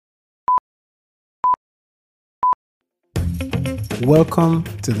Welcome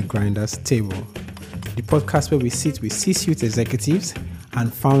to the Grinders Table, the podcast where we sit with C-suite executives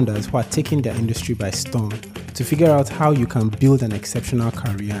and founders who are taking their industry by storm to figure out how you can build an exceptional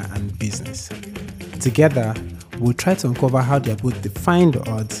career and business. Together, we'll try to uncover how they are both defying the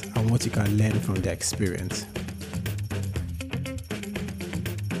odds and what you can learn from their experience.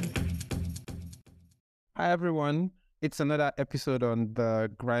 Hi everyone, it's another episode on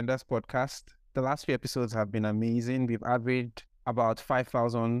the Grinders podcast. The last few episodes have been amazing. We've averaged about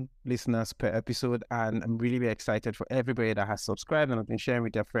 5,000 listeners per episode, and I'm really excited for everybody that has subscribed and have been sharing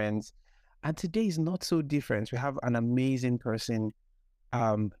with their friends. And today is not so different. We have an amazing person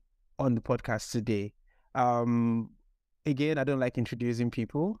on the podcast today. Again, I don't like introducing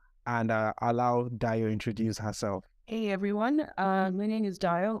people, and allow Dayo introduce herself. Hey everyone, my name is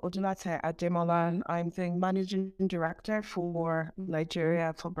Dayo Odutale-Ademola. I'm the Managing Director for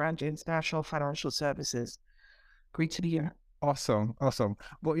Nigeria for Branch International Financial Services. Great to be here. Awesome.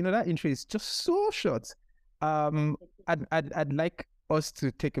 But that intro is just so short. I'd like us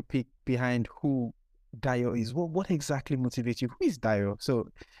to take a peek behind who Dayo is. What exactly motivates you? Who is Dayo? So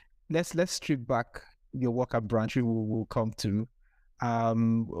let's strip back your work at Branch. We will come to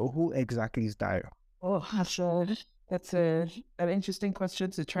who exactly is Dayo? Oh, that's an interesting question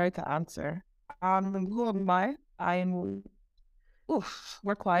to try to answer. Who am I? I'm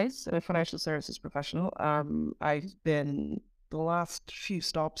work-wise a financial services professional. I've been the last few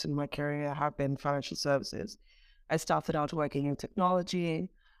stops in my career have been financial services. I started out working in technology,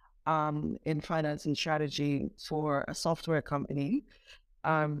 in finance and strategy for a software company.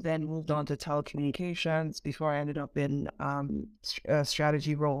 Then moved on to telecommunications before I ended up in a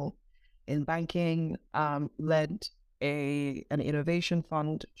strategy role in banking. Led an innovation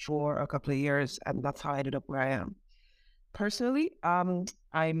fund for a couple of years, and that's how I ended up where I am. Personally, I'm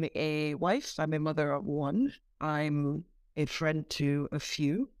a wife. I'm a mother of one. I'm a friend to a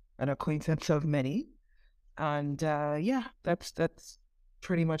few, an acquaintance of many, and that's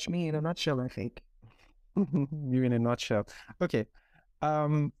pretty much me in a nutshell, I think. You in a nutshell. Okay.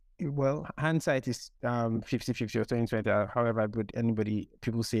 Well, hindsight is 50-50 or 20-20, however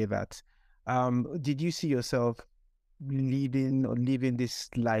people say that. Did you see yourself living this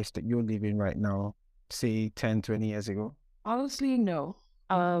life that you're living right now, say 10, 20 years ago? Honestly, no.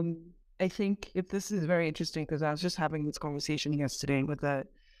 I think if this is very interesting because I was just having this conversation yesterday with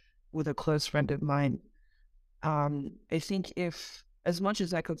a close friend of mine. I think if as much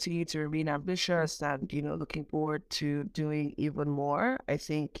as I continue to remain ambitious and looking forward to doing even more, I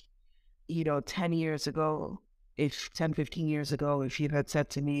think 10 years ago, 15 years ago, if you had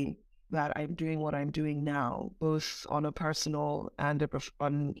said to me that I'm doing what I'm doing now, both on a personal and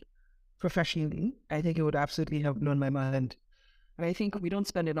professionally, I think it would absolutely have blown my mind. And I think we don't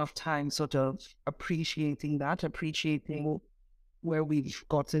spend enough time sort of appreciating where we've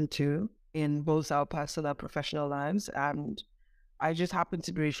gotten to in both our personal and professional lives. And I just happened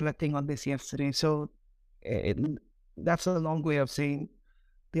to be reflecting on this yesterday. So that's a long way of saying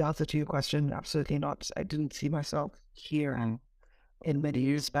the answer to your question. Absolutely not. I didn't see myself here in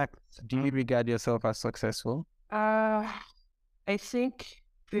many respects. Do you regard yourself as successful? I think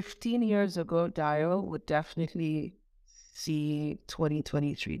 15 years ago, Dayo would definitely see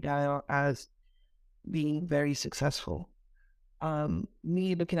 2023 Dayo as being very successful.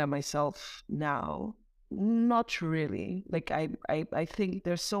 Me looking at myself now, not really. Like I think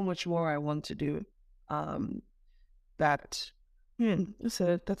there's so much more I want to do. That's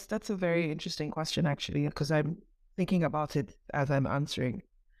a very interesting question actually, because I'm thinking about it as I'm answering.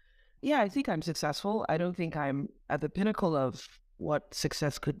 Yeah, I think I'm successful. I don't think I'm at the pinnacle of what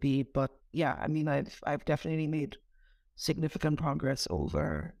success could be, but yeah, I mean, I've definitely made significant progress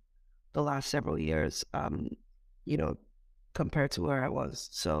over the last several years. Compared to where I was.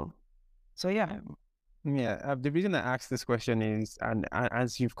 So yeah. Yeah. The reason I asked this question is, and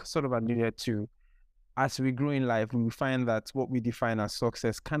as you've sort of alluded to, as we grow in life, we find that what we define as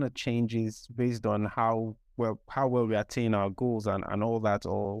success kind of changes based on how well we attain our goals and all that,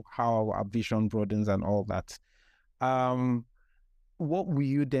 or how our vision broadens and all that. What will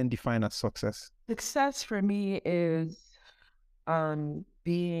you then define as success? Success for me is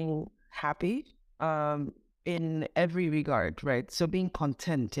being happy in every regard, right? So being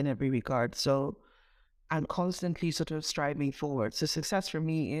content in every regard. So I'm constantly sort of striving forward. So success for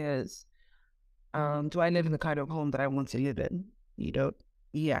me is, do I live in the kind of home that I want to live in?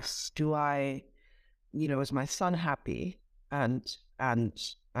 Yes. Do I, is my son happy and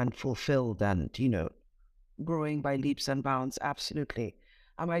fulfilled and, growing by leaps and bounds? Absolutely.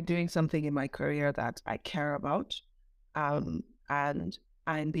 Am I doing something in my career that I care about? And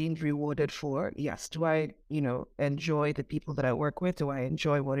I'm being rewarded for? Yes. Do I, enjoy the people that I work with? Do I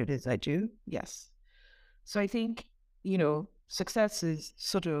enjoy what it is I do? Yes. So I think, success is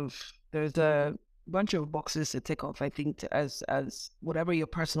sort of, there's a bunch of boxes to tick off, I think, as whatever your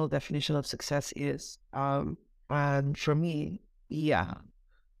personal definition of success is. And for me, yeah.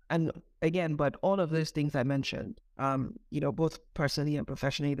 And again, but all of those things I mentioned, both personally and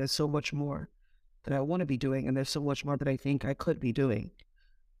professionally, there's so much more that I want to be doing, and there's so much more that I think I could be doing.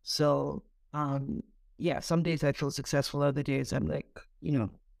 So, yeah, some days I feel successful, other days I'm like, you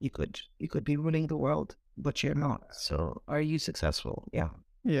could be ruling the world, but you're not. So, are you successful? Yeah.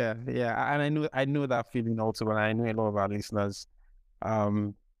 Yeah. And I know that feeling also, and I know a lot of our listeners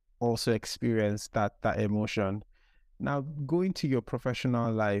um also experience that emotion. Now, going to your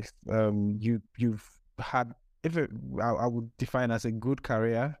professional life, you've had, I would define as a good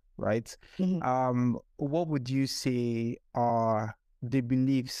career, right? What would you say are the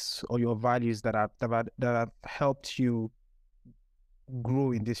beliefs or your values that have helped you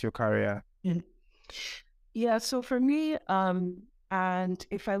grow in your career? Mhm. Yeah. So for me, and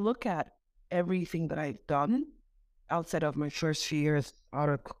if I look at everything that I've done outside of my first few years out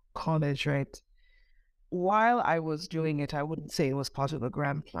of college, right? While I was doing it, I wouldn't say it was part of a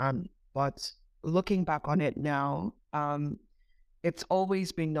grand plan, but looking back on it now, it's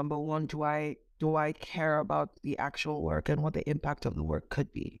always been number one, do I care about the actual work and what the impact of the work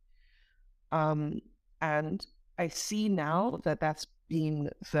could be? Um, and I see now that that's been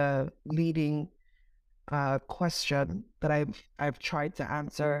the leading question that I've tried to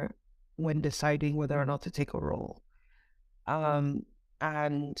answer when deciding whether or not to take a role.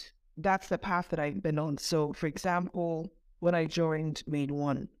 And that's the path that I've been on. So, for example, when I joined Main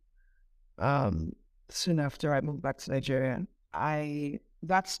One, um, soon after I moved back to Nigeria, I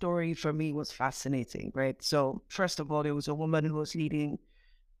that story for me was fascinating, right? So, first of all, there was a woman who was leading,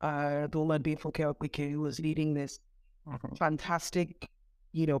 the woman being from Wiki, who was leading this fantastic,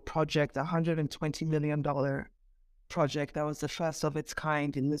 project, $120 million project that was the first of its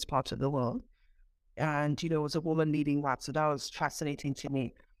kind in this part of the world. And, it was a woman leading that. So that was fascinating to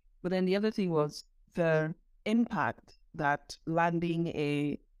me. But then the other thing was the impact that landing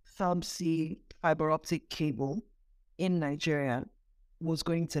a subsea fiber optic cable in Nigeria was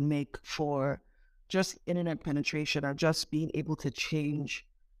going to make for just internet penetration and just being able to change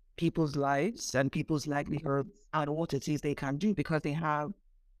people's lives and people's livelihoods and what it is they can do because they have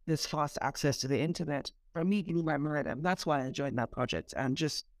this fast access to the internet. For me, blew my mind, and that's why I joined that project and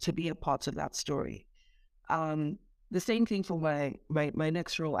just to be a part of that story. Um, the same thing for my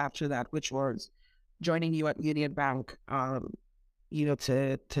next role after that, which was joining you at Union Bank. To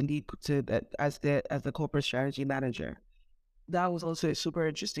lead as the corporate strategy manager. That was also a super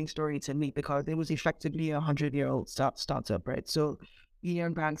interesting story to me because it was effectively 100-year-old startup, right? So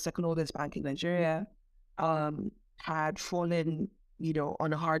Union Bank, second oldest bank in Nigeria, had fallen,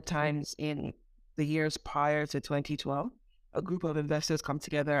 on hard times in the years prior to 2012. A group of investors come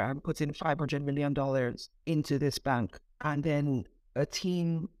together and put in $500 million into this bank. And then a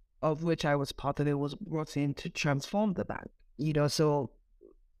team of which I was part of it was brought in to transform the bank. So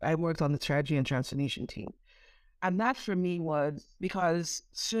I worked on the strategy and transformation team. And that for me was because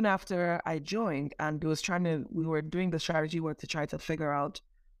soon after I joined and we were doing the strategy work to try to figure out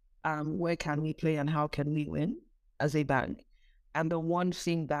where can we play and how can we win as a bank. And the one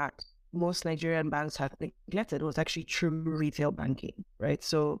thing that most Nigerian banks have neglected was actually true retail banking, right?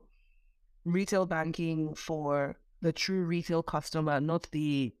 So retail banking for the true retail customer, not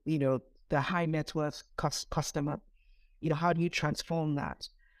the high net worth customer. How do you transform that?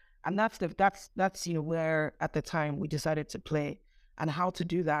 And that's where at the time we decided to play, and how to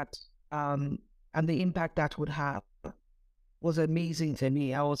do that, and the impact that would have was amazing to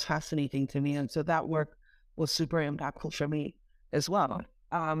me. It was fascinating to me, and so that work was super impactful for me as well.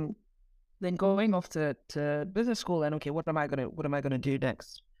 Then going off to business school, and okay, what am I gonna do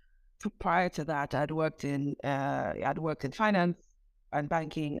next? Prior to that, I'd worked in finance and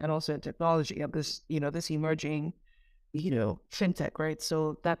banking, and also in technology of this emerging fintech, right?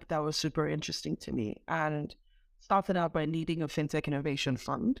 So that was super interesting to me, and started out by leading a fintech innovation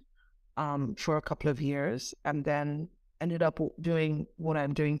fund for a couple of years, and then ended up doing what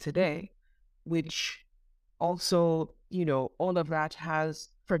I'm doing today, which also, all of that has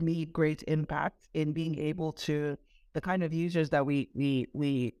for me great impact in being able to the kind of users that we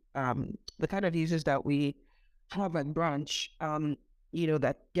have at branch,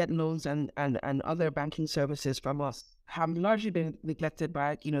 that get loans and other banking services from us have largely been neglected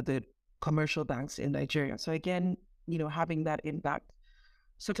by, the commercial banks in Nigeria. So again, having that impact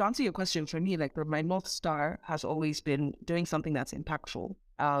So to answer your question, for me, like my North Star has always been doing something that's impactful.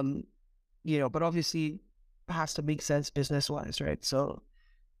 But obviously it has to make sense business wise, right? So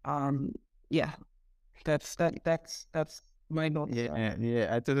yeah, that's my North Star. Yeah,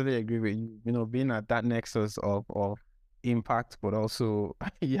 I totally agree with you. Being at that nexus of impact, but also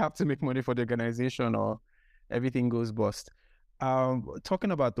you have to make money for the organization or everything goes bust.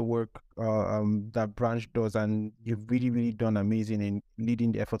 Talking about the work that Branch does, and you've really, really done amazing in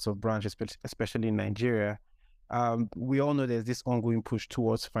leading the efforts of Branch, especially in Nigeria. We all know there's this ongoing push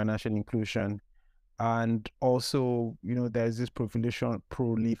towards financial inclusion. And also, there's this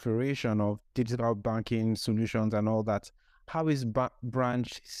proliferation of digital banking solutions and all that. How is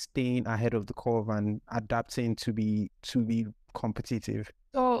Branch staying ahead of the curve and adapting to be competitive?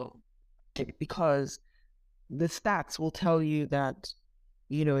 So because the stats will tell you that,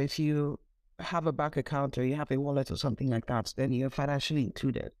 if you have a bank account or you have a wallet or something like that, then you're financially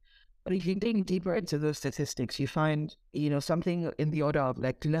included. But if you dig deeper into those statistics, you find, something in the order of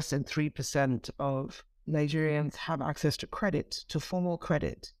like less than 3% of Nigerians have access to credit, to formal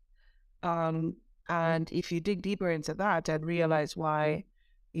credit. And if you dig deeper into that and realize why,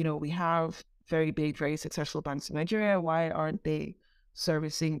 we have very big, very successful banks in Nigeria, why aren't they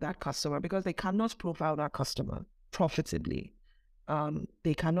servicing that customer? Because they cannot profile that customer profitably.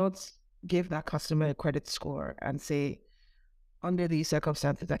 They cannot give that customer a credit score and say, under these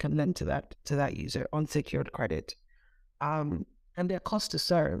circumstances, I can lend to that user unsecured credit. And their cost to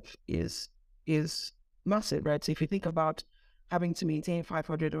serve is massive, right? So if you think about having to maintain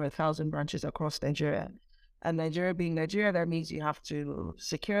 500 or 1,000 branches across Nigeria, and Nigeria being Nigeria, that means you have to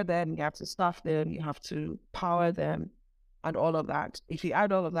secure them, you have to staff them, you have to power them, and all of that. If you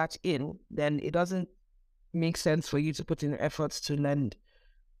add all of that in, then it doesn't make sense for you to put in efforts to lend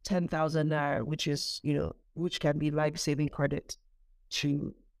 10,000 naira, which can be life-saving credit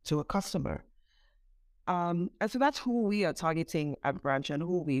to a customer. And so that's who we are targeting at Branch and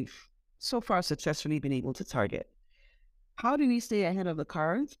who we've so far successfully been able to target. How do we stay ahead of the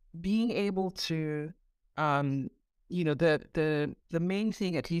curve? Being able to, the main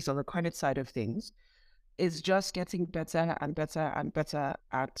thing, at least on the credit side of things, is just getting better and better and better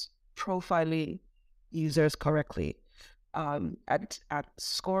at profiling users correctly, at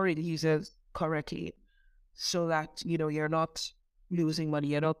scoring users correctly, so that you're not losing money,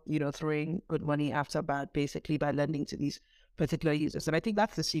 you're not throwing good money after bad, basically, by lending to these particular users. And I think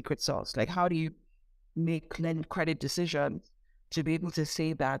that's the secret sauce. Like, how do you make lend credit decisions to be able to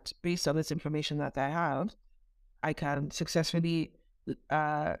say that based on this information that I have, I can successfully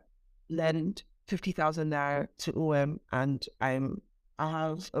lend 50,000 naira to OM, and I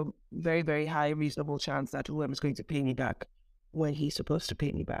have a very, very high reasonable chance that OM is going to pay me back when he's supposed to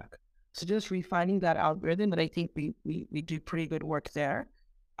pay me back. So just refining that algorithm, and I think we do pretty good work there.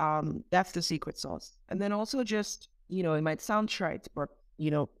 That's the secret sauce. And then also just, it might sound trite, but,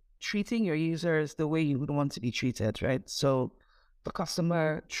 treating your users the way you would want to be treated, right? So the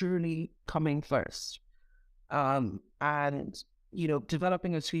customer truly coming first. And,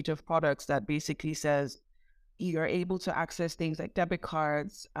 developing a suite of products that basically says you're able to access things like debit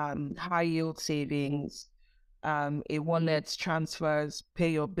cards, high yield savings, a wallet, transfers,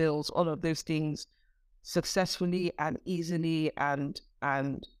 pay your bills, all of those things successfully and easily. And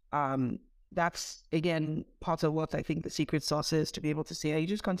that's, again, part of what I think the secret sauce is, to be able to say, you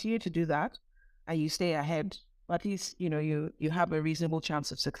just continue to do that and you stay ahead. At least, you have a reasonable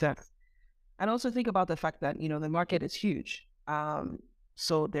chance of success. And also think about the fact that, the market is huge.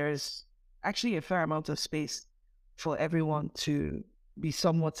 So there's actually a fair amount of space for everyone to be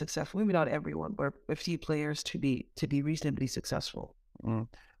somewhat successful. Maybe not everyone, but a few players to be reasonably successful.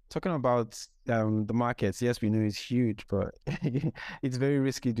 Talking about the markets, yes, we know it's huge, but it's very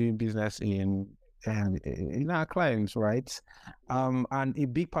risky doing business in our clients, right? And a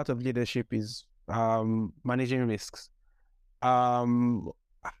big part of leadership is managing risks.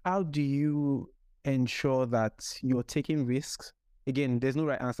 How do you ensure that you're taking risks? Again, there's no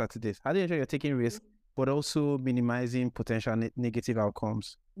right answer to this. How do you ensure you're taking risks, but also minimizing potential negative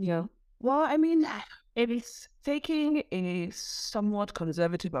outcomes? Yeah. Well, I mean, it is taking a somewhat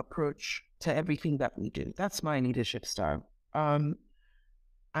conservative approach to everything that we do. That's my leadership style.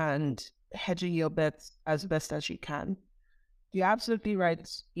 And hedging your bets as best as you can. You're absolutely right.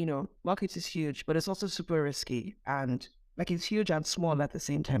 Market is huge, but it's also super risky, and like it's huge and small at the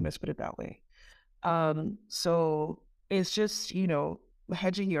same time. Let's put it that way. So it's just,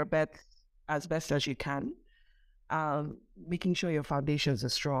 hedging your bets as best as you can, making sure your foundations are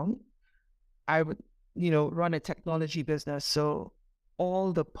strong. I would, run a technology business, so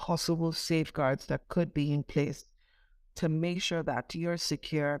all the possible safeguards that could be in place to make sure that you're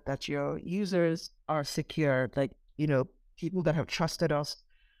secure, that your users are secure, like, people that have trusted us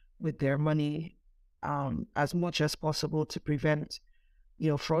with their money, as much as possible to prevent,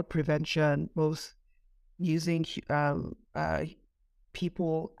 fraud prevention, both using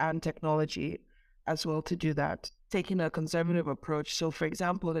people and technology as well to do that, taking a conservative approach. So, for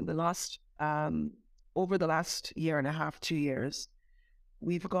example, in the last, over the last year and a half, 2 years,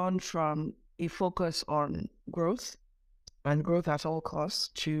 we've gone from a focus on growth and growth at all costs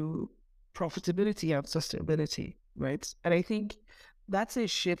to profitability and sustainability, right? And I think that's a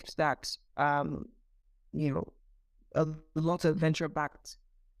shift that, you know, a lot of venture-backed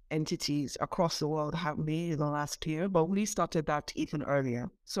entities across the world have made in the last year, but we started that even earlier.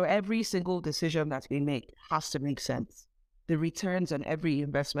 So every single decision that we make has to make sense. The returns on every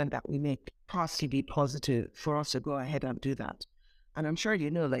investment that we make has to be positive for us to go ahead and do that. And I'm sure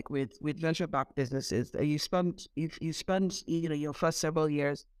like with venture-backed businesses, you spend your first several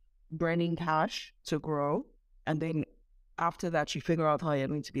years burning cash to grow, and then after that you figure out how you're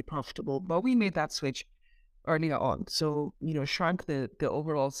going to be profitable. But we made that switch earlier on. So, shrunk the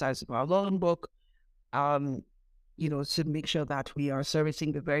overall size of our loan book, to make sure that we are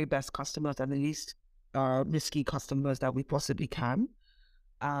servicing the very best customers and the least risky customers that we possibly can.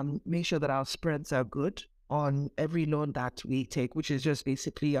 Make sure that our spreads are good on every loan that we take, which is just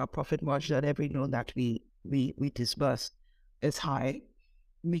basically our profit margin on every loan that we disburse is high.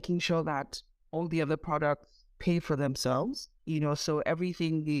 Making sure that all the other products pay for themselves, so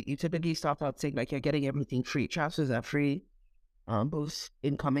everything you typically start out saying like you're getting everything free. Transfers are free, both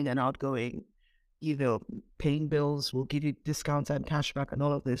incoming and outgoing. Paying bills will give you discounts and cashback and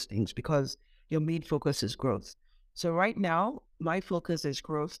all of those things because your main focus is growth. So right now, my focus is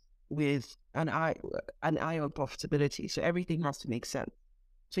growth with an eye on profitability. So everything has to make sense.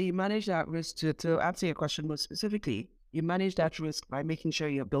 So you manage that risk to answer your question more specifically. You manage that risk by making sure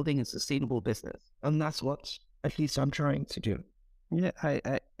you're building a sustainable business. And that's what at least I'm trying to do. Yeah,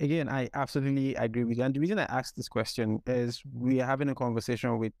 I absolutely agree with you. And the reason I asked this question is we are having a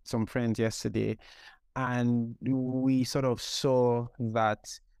conversation with some friends yesterday, and we sort of saw that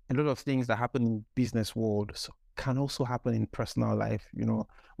a lot of things that happen in business world can also happen in personal life,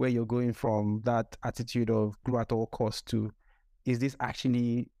 where you're going from that attitude of grow at all costs to, is this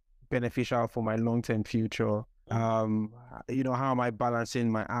actually beneficial for my long-term future? How am I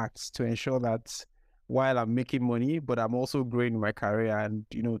balancing my acts to ensure that while I'm making money, but I'm also growing my career, and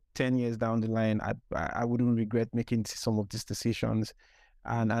 10 years down the line, I wouldn't regret making some of these decisions.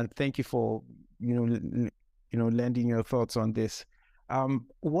 And thank you for lending your thoughts on this.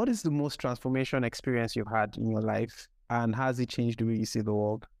 What is the most transformation experience you've had in your life, and has it changed the way you see the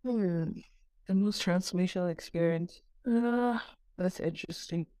world? The most transformational experience. That's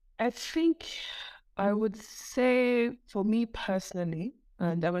interesting. I think I would say for me personally,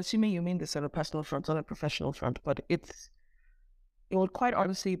 and I'm assuming you mean this on a personal front, on a professional front, but it would quite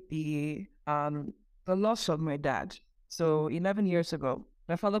honestly be the loss of my dad. So 11 years ago,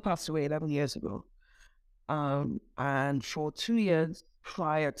 my father passed away 11 years ago. And for 2 years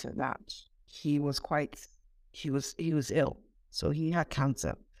prior to that, he was ill. So he had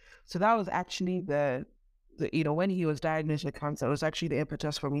cancer. So that was actually when he was diagnosed with cancer, it was actually the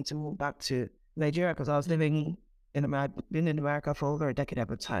impetus for me to move back to Nigeria, because I was living in America for over a decade at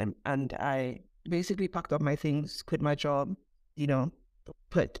the time. And I basically packed up my things, quit my job,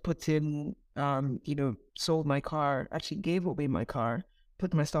 put in, sold my car, actually gave away my car,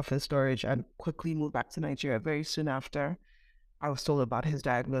 put my stuff in storage, and quickly moved back to Nigeria. Very soon after, I was told about his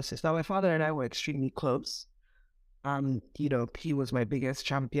diagnosis. Now, my father and I were extremely close. He was my biggest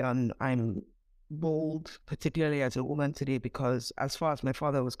champion. I'm bold, particularly as a woman today, because as far as my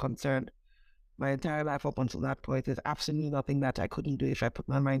father was concerned, my entire life up until that point, there's absolutely nothing that I couldn't do if I put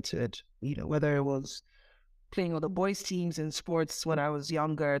my mind to it. Whether it was playing on the boys' teams in sports when I was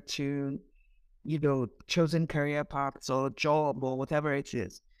younger to, chosen career paths or job or whatever it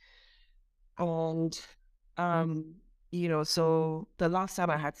is. And, so the last time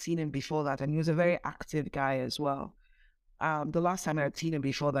I had seen him before that, and he was a very active guy as well. The last time I had seen him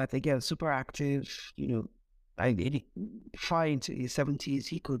before that, again, super active, far into his 70s,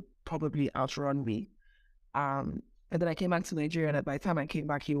 he could probably outrun me. And then I came back to Nigeria, and by the time I came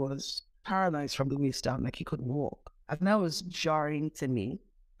back, he was paralyzed from the waist down, like he couldn't walk. And that was jarring to me.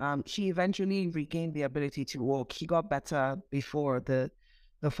 He eventually regained the ability to walk. He got better before the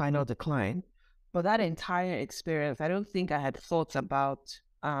final decline. But that entire experience, I don't think I had thought about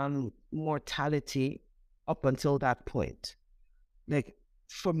mortality up until that point. Like,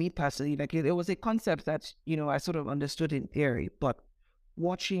 for me personally, like it was a concept that, I sort of understood in theory, but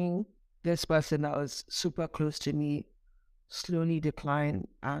watching this person that was super close to me slowly decline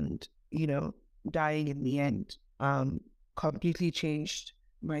and, dying in the end, completely changed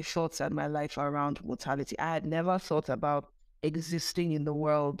my thoughts and my life around mortality. I had never thought about existing in the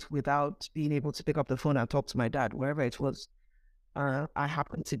world without being able to pick up the phone and talk to my dad, wherever it was I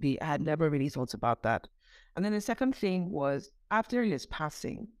happened to be. I had never really thought about that. And then the second thing was after his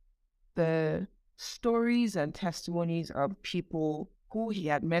passing, the stories and testimonies of people who he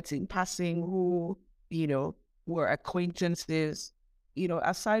had met in passing, who, were acquaintances,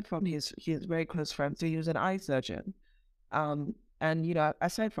 aside from his very close friends. So he was an eye surgeon. And,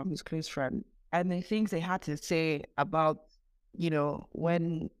 aside from his close friend, and the things they had to say about,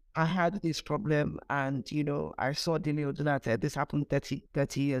 when I had this problem and, I saw Dayo Odutale-Ademola, this happened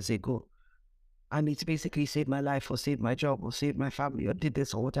 30 years ago. And it basically saved my life or saved my job or saved my family or did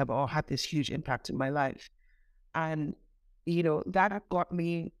this or whatever, or had this huge impact in my life. And, that got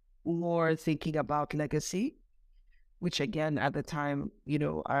me more thinking about legacy, which again, at the time,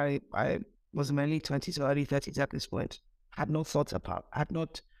 I was in my late 20s or early 30s at this point, had not thought about, had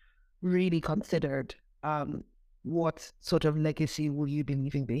not really considered what sort of legacy will you be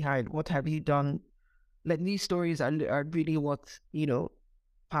leaving behind? What have you done? Like these stories are really what,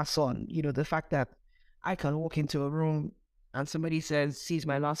 pass on. The fact that I can walk into a room and somebody sees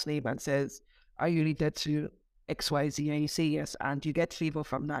my last name and says, are you related to XYZ? And you say yes, and you get favor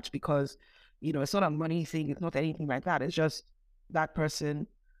from that because, it's not a money thing, it's not anything like that. It's just that person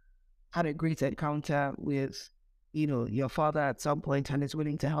had a great encounter with, your father at some point and is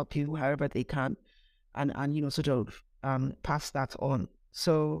willing to help you however they can and sort of pass that on.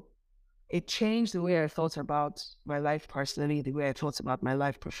 So it changed the way I thought about my life personally, the way I thought about my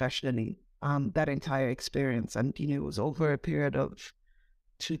life professionally, that entire experience. And, it was over a period of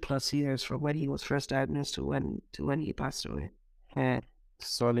 2+ years from when he was first diagnosed to when he passed away. Yeah.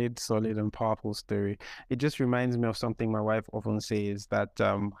 Solid and powerful story. It just reminds me of something my wife often says, that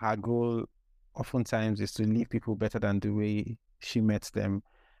her goal oftentimes is to leave people better than the way she met them.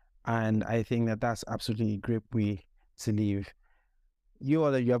 And I think that that's absolutely a great way to live. You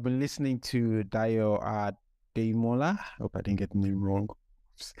have been listening to Dayo Odutale-Ademola. Hope I didn't get the name wrong.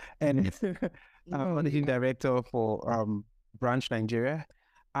 And managing director for Branch Nigeria.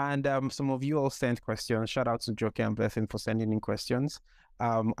 And some of you all sent questions. Shout out to Joke and Blessing for sending in questions.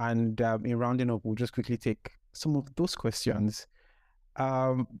 And in rounding up, we'll just quickly take some of those questions.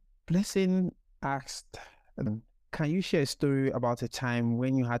 Blessing asked, can you share a story about a time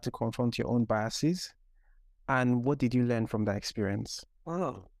when you had to confront your own biases? And what did you learn from that experience?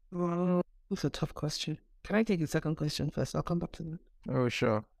 Wow. Well, that's a tough question. Can I take the second question first? I'll come back to that. Oh,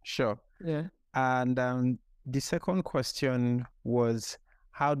 sure. Yeah. And the second question was,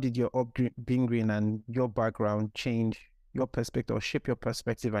 how did your upbringing and your background change your perspective or shape your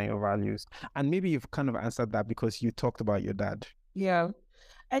perspective and your values? And maybe you've kind of answered that because you talked about your dad. Yeah.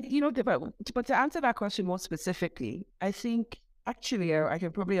 And, but to answer that question more specifically, I think actually I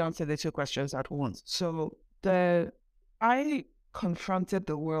can probably answer the two questions at once. So I confronted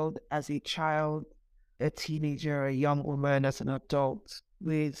the world as a child, a teenager, a young woman, as an adult,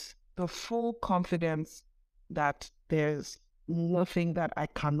 with the full confidence that there's nothing that I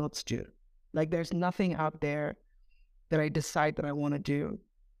cannot do. Like there's nothing out there that I decide that I want to do,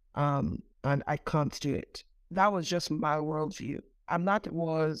 and I can't do it. That was just my worldview. And that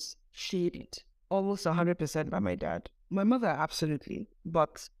was shaped almost 100% by my dad. My mother, absolutely.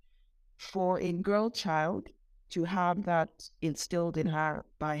 But for a girl child to have that instilled in her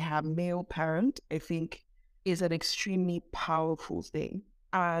by her male parent, I think is an extremely powerful thing.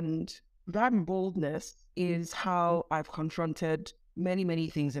 And that boldness is how I've confronted many, many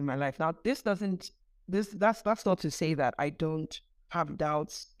things in my life. Now, that's not to say that I don't have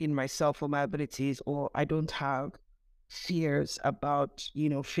doubts in myself or my abilities, or I don't have fears about,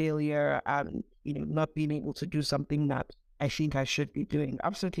 failure and, not being able to do something that I think I should be doing.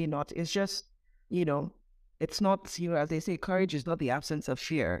 Absolutely not. It's just, it's not, as they say, courage is not the absence of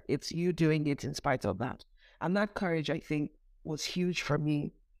fear. It's you doing it in spite of that. And that courage, I think, was huge for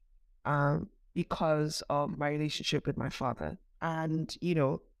me because of my relationship with my father. And,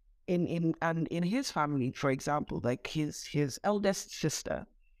 in his family, for example, like his eldest sister,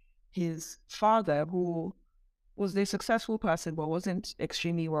 his father, who was a successful person but wasn't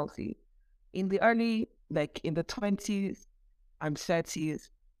extremely wealthy, in the 20s and 30s,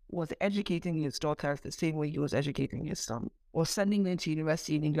 was educating his daughters the same way he was educating his son, or sending them to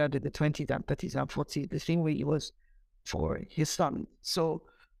university in England in the 20s and 30s and 40s the same way he was for his son. So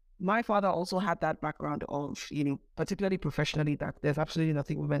my father also had that background of, particularly professionally, that there's absolutely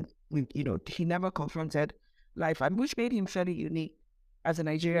nothing women, he never confronted life, and which made him fairly unique as a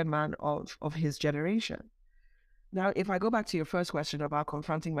Nigerian man of his generation. Now, if I go back to your first question about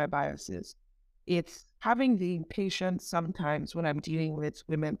confronting my biases, it's having the patience sometimes when I'm dealing with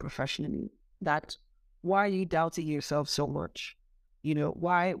women professionally that why are you doubting yourself so much?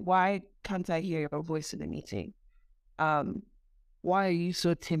 Why can't I hear your voice in a meeting? Um, why are you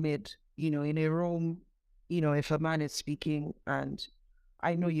so timid? In a room, if a man is speaking and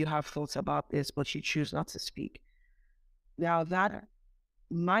I know you have thoughts about this, but you choose not to speak. Now that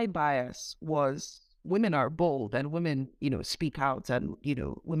my bias was women are bold and women, speak out and,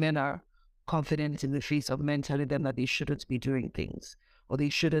 women are confident in the face of men telling them that they shouldn't be doing things or they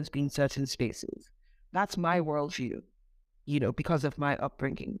shouldn't be in certain spaces. That's my worldview, because of my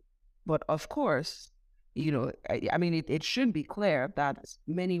upbringing. But of course, I mean, it should be clear that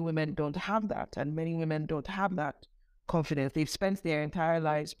many women don't have that and many women don't have that confidence. They've spent their entire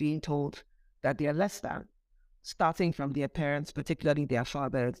lives being told that they're less than, starting from their parents, particularly their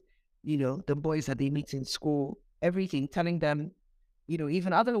fathers, the boys that they meet in school, everything, telling them,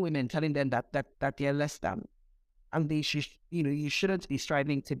 even other women telling them that they're less than. And they should, you shouldn't be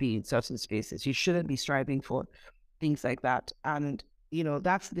striving to be in certain spaces. You shouldn't be striving for things like that. And,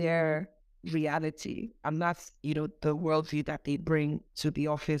 that's their reality. And that's, the worldview that they bring to the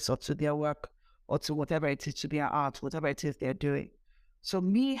office or to their work or to whatever it is, to their art, whatever it is they're doing. So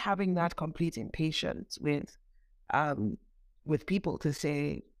me having that complete impatience um, with people to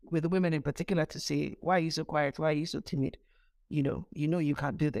say, with women in particular, to say, why are you so quiet? Why are you so timid? You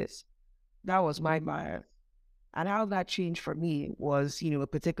can't do this. That was my bias. And how that changed for me was, a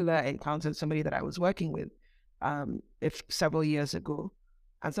particular encounter with somebody that I was working with if several years ago.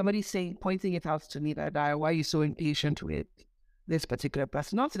 And somebody pointing it out to me that, why are you so impatient with this particular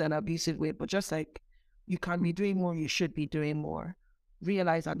person? Not in an abusive way, but just like, you can be doing more, you should be doing more.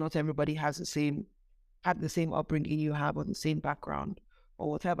 Realize that not everybody had the same upbringing you have or the same background or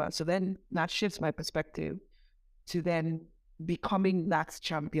whatever. So then that shifts my perspective to then becoming that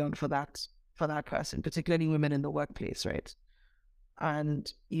champion for that person, particularly women in the workplace, right?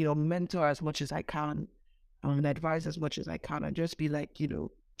 And, mentor as much as I can and advise as much as I can and just be like,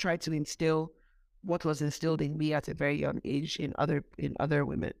 try to instill what was instilled in me at a very young age in other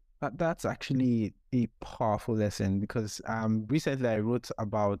women. That's actually a powerful lesson because recently I wrote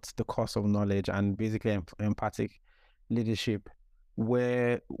about the cost of knowledge and basically empathic leadership,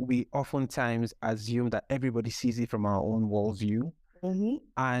 where we oftentimes assume that everybody sees it from our own worldview. Mm-hmm.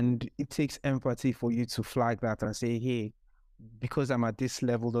 And it takes empathy for you to flag that and say, hey, because I'm at this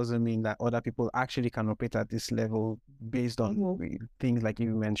level doesn't mean that other people actually can operate at this level based on things like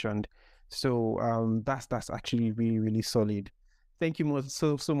you mentioned. So that's actually really, really solid. Thank you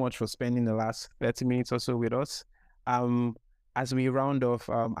so much for spending the last 30 minutes or so with us. As we round off,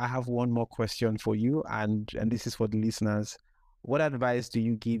 I have one more question for you, and this is for the listeners. What advice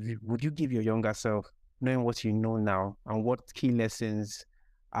would you give your younger self, knowing what you know now, and what key lessons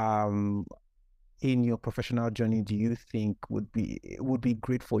in your professional journey do you think would be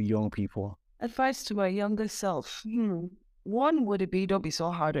great for young people? Advice to my younger self. One would be, don't be so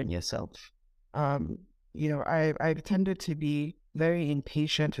hard on yourself. I've tended to be very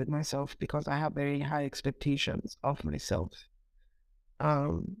impatient with myself because I have very high expectations of myself.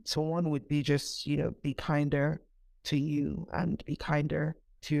 So one would be just, be kinder to you and be kinder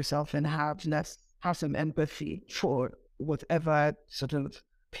to yourself and have some empathy for whatever sort of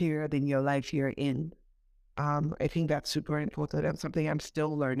period in your life you're in. I think that's super important and something I'm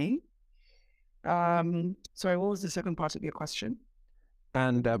still learning. Sorry, what was the second part of your question?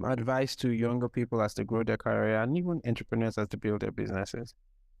 And advice to younger people as they grow their career and even entrepreneurs as they build their businesses.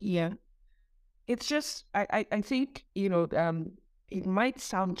 Yeah, it's just, I think, it might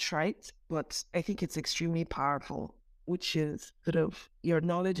sound trite, but I think it's extremely powerful, which is sort of your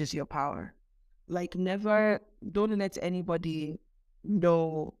knowledge is your power. Like don't let anybody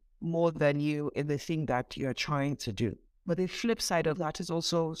know more than you in the thing that you're trying to do. But the flip side of that is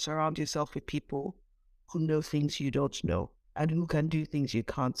also surround yourself with people who know things you don't know and who can do things you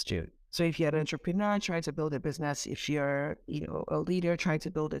can't do. So if you're an entrepreneur trying to build a business, if you're, a leader trying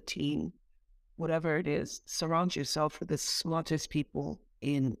to build a team, whatever it is, surround yourself with the smartest people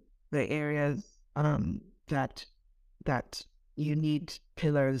in the areas that you need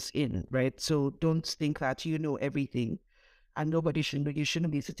pillars in, right? So don't think that you know everything and you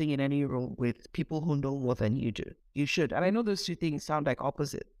shouldn't be sitting in any room with people who know more than you do. You should. And I know those two things sound like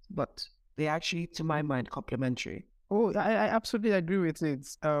opposite, but they actually, to my mind, complementary. Oh, I absolutely agree with it.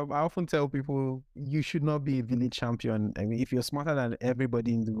 I often tell people you should not be a village champion. I mean, if you're smarter than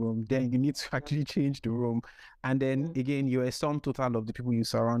everybody in the room, then you need to actually change the room. And then again, you're a sum total of the people you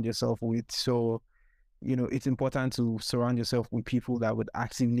surround yourself with. So, it's important to surround yourself with people that would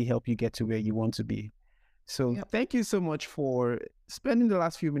actively help you get to where you want to be. So thank you so much for spending the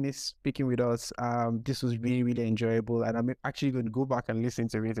last few minutes speaking with us. This was really, really enjoyable, and I'm actually going to go back and listen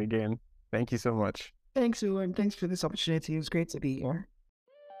to it again. Thank you so much. Thanks, Owen. Thanks for this opportunity. It was great to be here.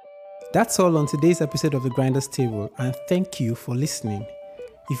 That's all on today's episode of The Grinders Table, and thank you for listening.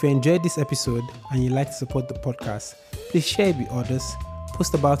 If you enjoyed this episode and you'd like to support the podcast, please share it with others,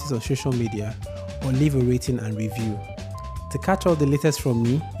 post about it on social media, or leave a rating and review. To catch all the latest from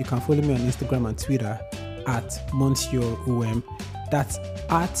me, you can follow me on Instagram and Twitter at Monsieur OM. That's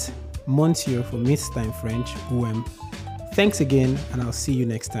at Monsieur for Miss Time French OM. Thanks again, and I'll see you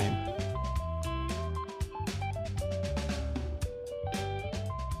next time.